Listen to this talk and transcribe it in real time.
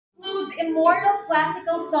immortal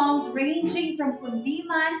classical songs ranging from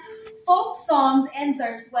kundiman, folk songs, and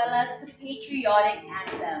zarzuelas to patriotic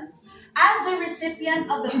anthems. As the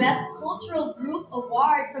recipient of the Best Cultural Group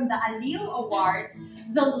Award from the Aliw Awards,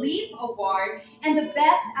 the Leaf Award, and the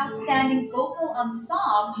Best Outstanding Vocal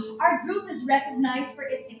Ensemble, our group is recognized for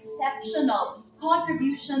its exceptional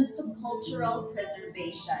contributions to cultural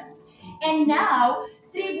preservation. And now,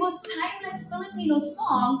 Tribu's timeless Filipino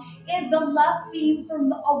song is the love theme from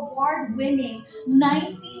the award-winning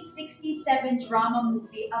 1967 drama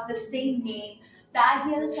movie of the same name,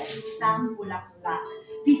 Dahil sa Isang Bulaklak,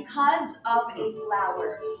 Because of a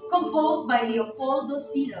Flower, composed by Leopoldo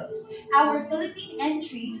Silos, our Philippine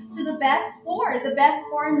entry to the best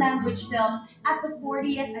foreign language film at the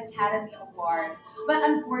 40th Academy Awards. But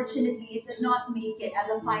unfortunately, it did not make it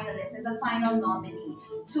as a finalist, as a final nominee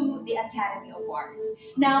to the Academy Awards.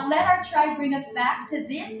 Now, let our tribe bring us back to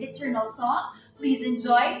this eternal song. Please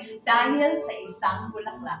enjoy Dahil sa Isang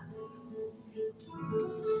Bulaklak.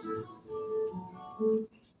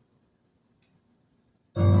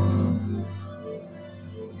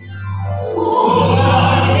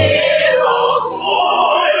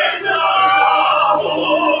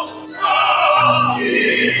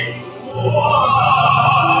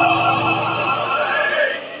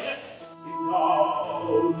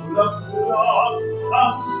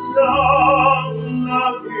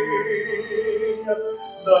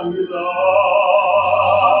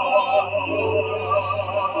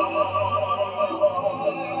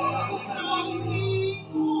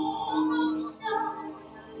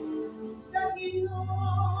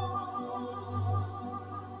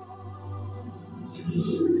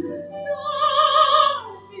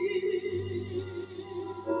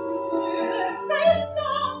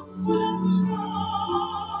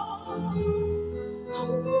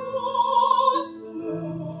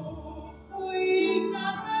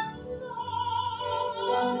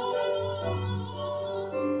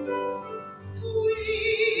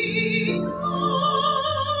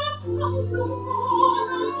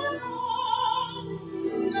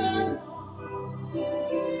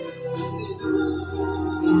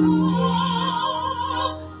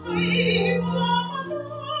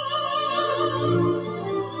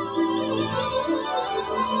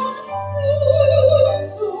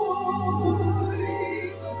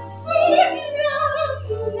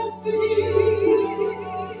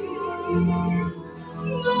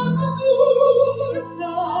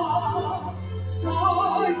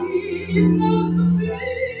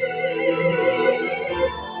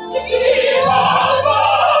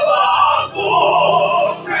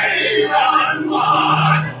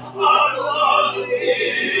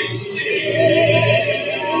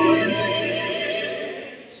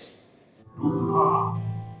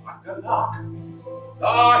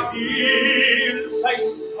 Dahil sa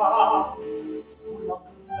isang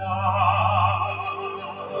bulaklak,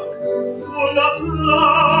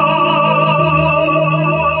 bulaklak